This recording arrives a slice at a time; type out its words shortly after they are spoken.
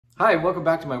Hi, welcome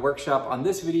back to my workshop. On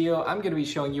this video, I'm going to be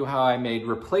showing you how I made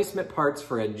replacement parts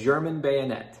for a German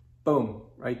bayonet. Boom,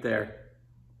 right there.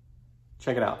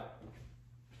 Check it out.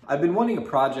 I've been wanting a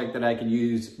project that I could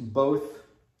use both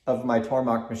of my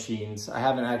Tormach machines. I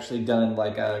haven't actually done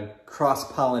like a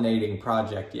cross-pollinating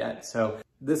project yet, so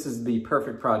this is the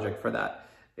perfect project for that.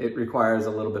 It requires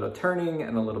a little bit of turning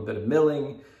and a little bit of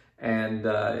milling, and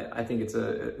I think it's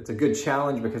a good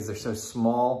challenge because they're so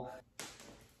small.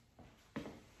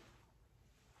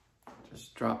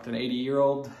 Just dropped an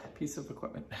 80-year-old piece of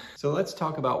equipment. So let's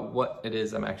talk about what it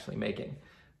is I'm actually making.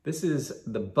 This is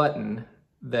the button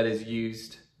that is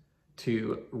used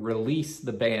to release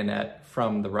the bayonet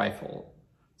from the rifle.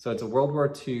 So it's a World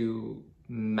War II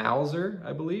Mauser,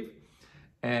 I believe.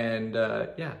 And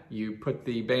yeah, you put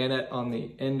the bayonet on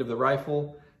the end of the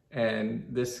rifle and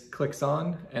this clicks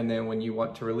on. And then when you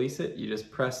want to release it, you just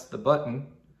press the button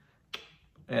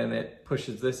and it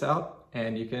pushes this out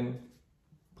and you can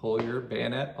pull your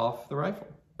bayonet off the rifle.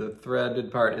 The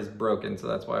threaded part is broken, so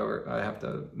that's why I have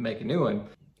to make a new one.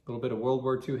 A little bit of World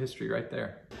War II history right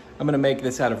there. I'm gonna make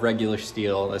this out of regular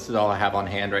steel. This is all I have on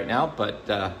hand right now, but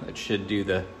it should do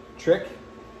the trick.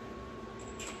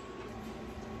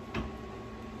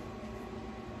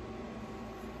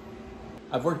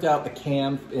 I've worked out the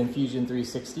cam in Fusion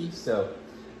 360, so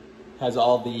it has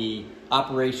all the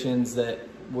operations that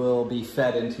will be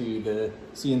fed into the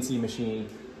CNC machine.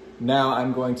 Now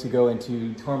I'm going to go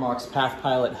into Tormach's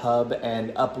PathPilot hub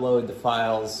and upload the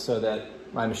files so that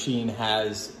my machine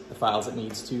has the files it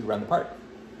needs to run the part.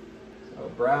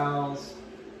 So browse,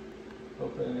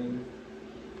 open,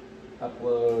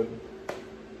 upload,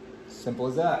 simple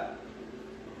as that.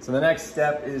 So the next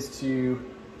step is to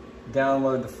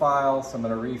download the file. So I'm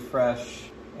going to refresh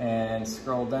and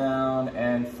scroll down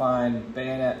and find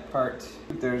bayonet part.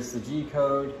 There's the G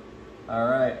code. All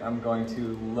right, I'm going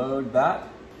to load that.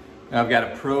 Now I've got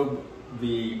to probe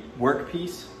the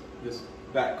workpiece. This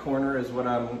back corner is what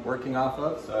I'm working off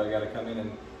of, so I got to come in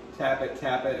and tap it,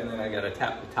 and then I got to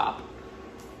tap the top.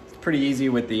 It's pretty easy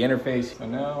with the interface. So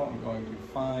now I'm going to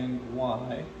find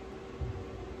Y.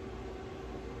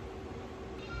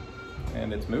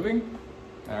 And it's moving.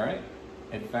 All right,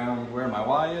 it found where my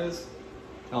Y is,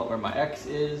 tell it where my X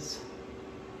is.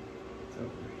 It's over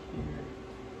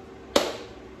here.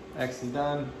 X is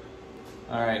done.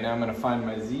 All right, now I'm gonna find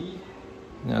my Z.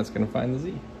 Now it's gonna find the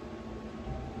Z.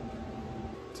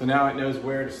 So now it knows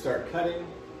where to start cutting.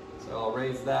 So I'll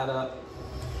raise that up.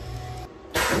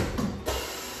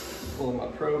 Pull my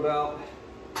probe out.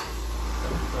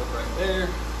 Probe right there.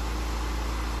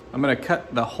 I'm gonna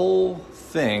cut the whole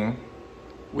thing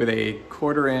with a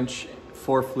 1/4 inch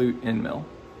 4-flute end mill.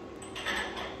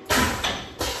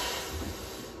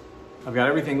 I've got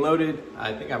everything loaded.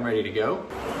 I think I'm ready to go.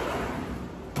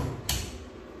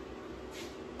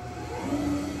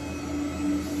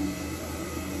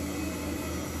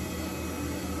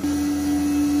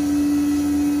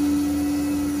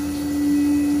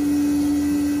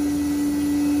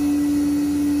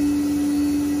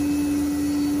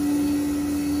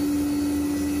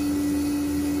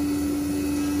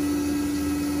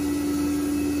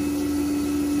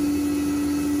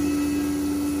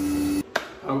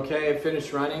 Okay, it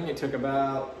finished running. It took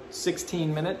about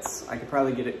 16 minutes. I could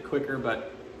probably get it quicker,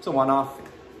 but it's a one-off.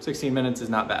 16 minutes is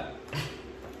not bad.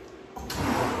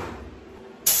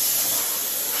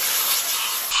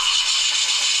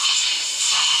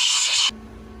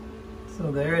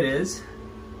 So there it is.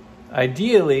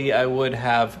 Ideally, I would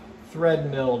have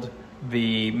thread milled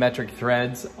the metric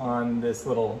threads on this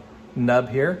little nub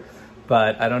here,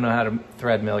 but I don't know how to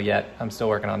thread mill yet. I'm still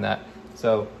working on that.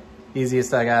 So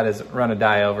easiest I got is run a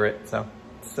die over it, so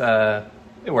it's,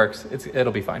 it works.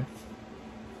 It'll be fine.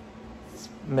 Just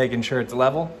making sure it's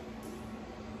level.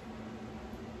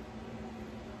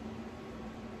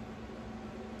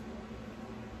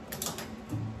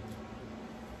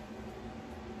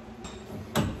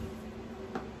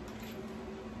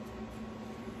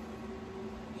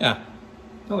 Yeah,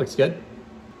 that looks good.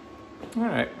 All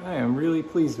right, I am really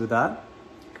pleased with that.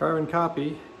 Carbon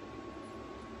copy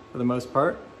for the most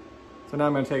part. So now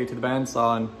I'm going to take it to the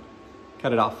bandsaw and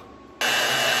cut it off.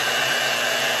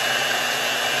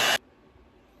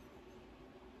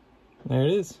 There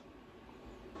it is.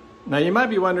 Now you might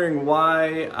be wondering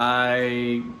why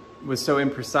I was so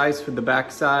imprecise with the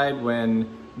backside when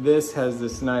this has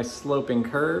this nice sloping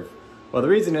curve. Well, the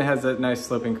reason it has that nice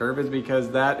sloping curve is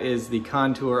because that is the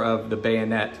contour of the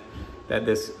bayonet that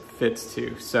this fits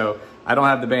to. So I don't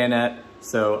have the bayonet,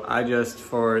 so I just,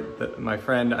 for my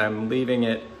friend, I'm leaving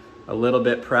it a little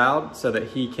bit proud so that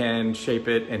he can shape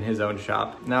it in his own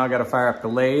shop. Now I gotta fire up the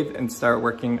lathe and start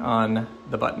working on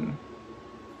the button.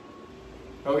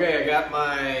 Okay, I got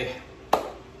my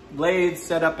lathe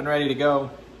set up and ready to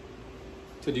go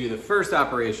to do the first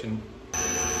operation.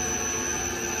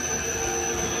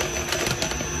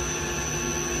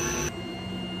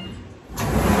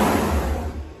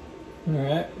 All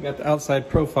right, got the outside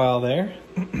profile there.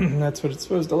 That's what it's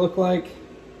supposed to look like.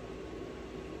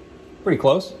 Pretty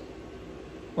close.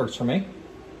 Works for me.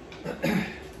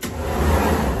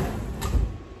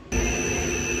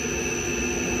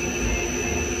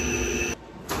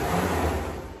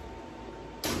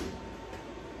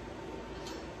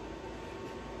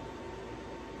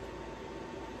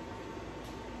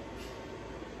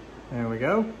 There we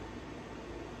go.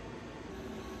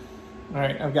 All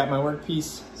right, I've got my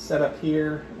workpiece set up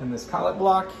here in this collet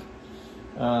block.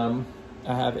 I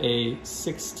have a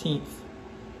 1/16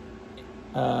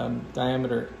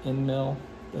 diameter end mill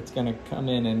that's gonna come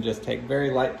in and just take very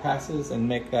light passes and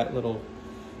make that little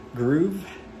groove.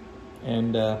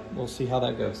 And we'll see how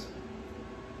that goes.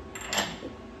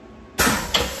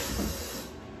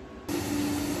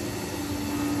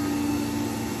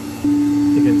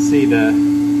 You can see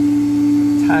the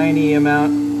tiny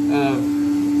amount of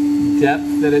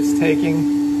depth that it's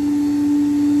taking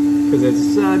because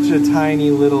it's such a tiny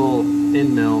little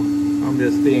end mill. I'm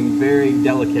just being very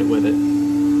delicate with it.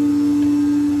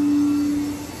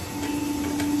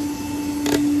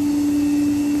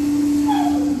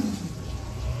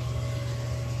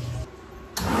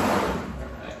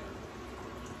 Alright.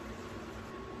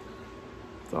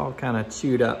 It's all kind of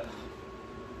chewed up,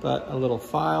 but a little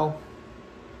file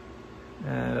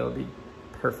and it'll be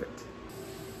perfect.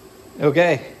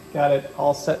 Okay, got it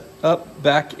all set up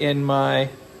back in my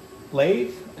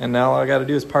lathe, and now all I gotta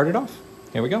do is part it off.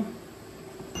 Here we go.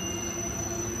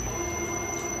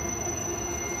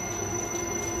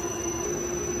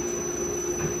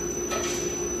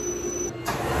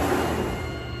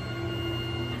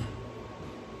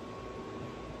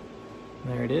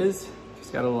 There it is.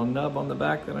 Just got a little nub on the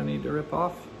back that I need to rip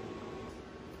off.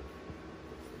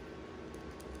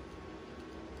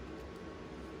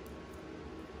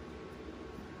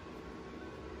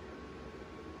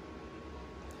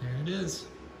 There it is.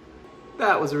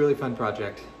 That was a really fun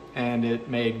project, and it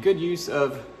made good use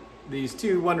of these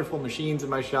two wonderful machines in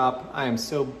my shop. I am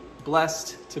so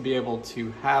blessed to be able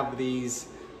to have these,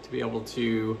 to be able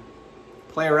to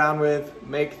play around with,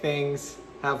 make things,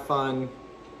 have fun.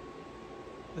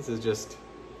 This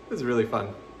is really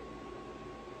fun.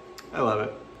 I love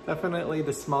it. Definitely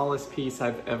the smallest piece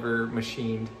I've ever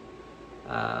machined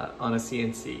on a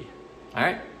CNC. All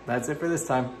right, that's it for this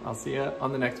time. I'll see you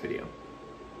on the next video.